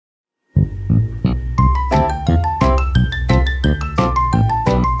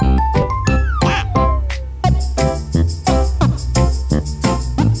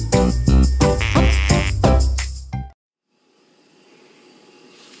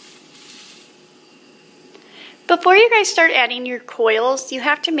Before you guys start adding your coils, you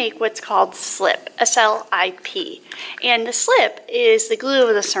have to make what's called slip, S-L-I-P. And the slip is the glue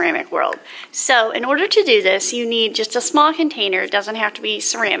of the ceramic world. So in order to do this, you need just a small container. It doesn't have to be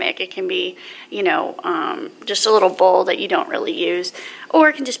ceramic. It can be, just a little bowl that you don't really use. Or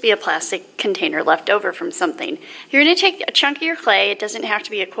it can just be a plastic container left over from something. You're going to take a chunk of your clay. It doesn't have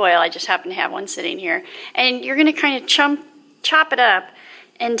to be a coil. I just happen to have one sitting here. And you're going to kind of chop it up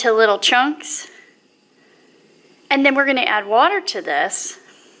into little chunks. And then we're going to add water to this,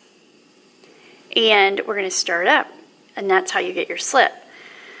 and we're going to stir it up, and that's how you get your slip.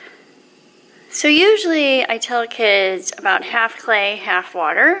 So usually I tell kids about half clay, half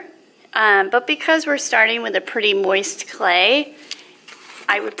water, but because we're starting with a pretty moist clay,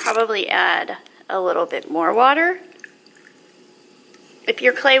 I would probably add a little bit more water. If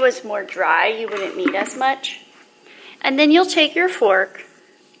your clay was more dry, you wouldn't need as much. And then you'll take your fork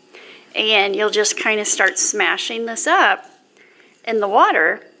and you'll just kind of start smashing this up in the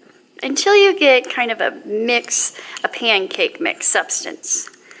water until you get kind of a pancake mix substance.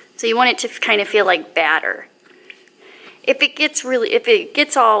 So you want it to kind of feel like batter. If it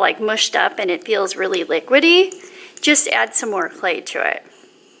gets all like mushed up and it feels really liquidy, just add some more clay to it.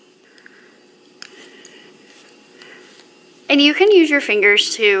 And you can use your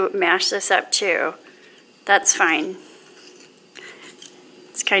fingers to mash this up too. That's fine.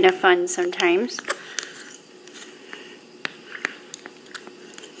 It's kind of fun sometimes.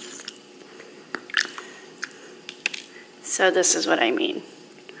 So this is what I mean.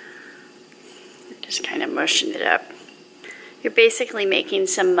 Just kind of mushing it up. You're basically making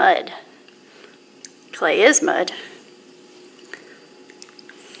some mud. Clay is mud.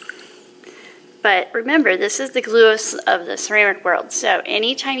 But remember, this is the glue of the ceramic world. So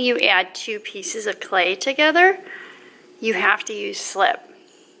anytime you add two pieces of clay together, you have to use slip.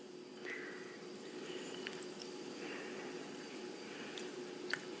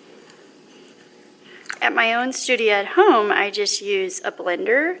 At my own studio at home, I just use a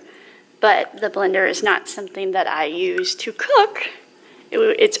blender, but the blender is not something that I use to cook.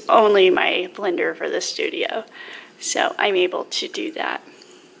 It's only my blender for the studio, so I'm able to do that.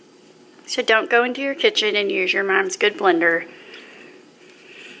 So don't go into your kitchen and use your mom's good blender.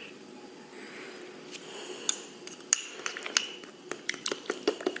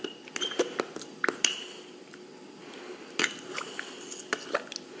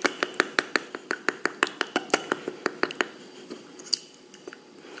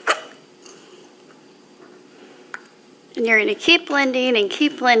 And you're going to keep blending and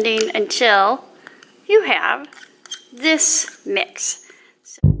keep blending until you have this mix.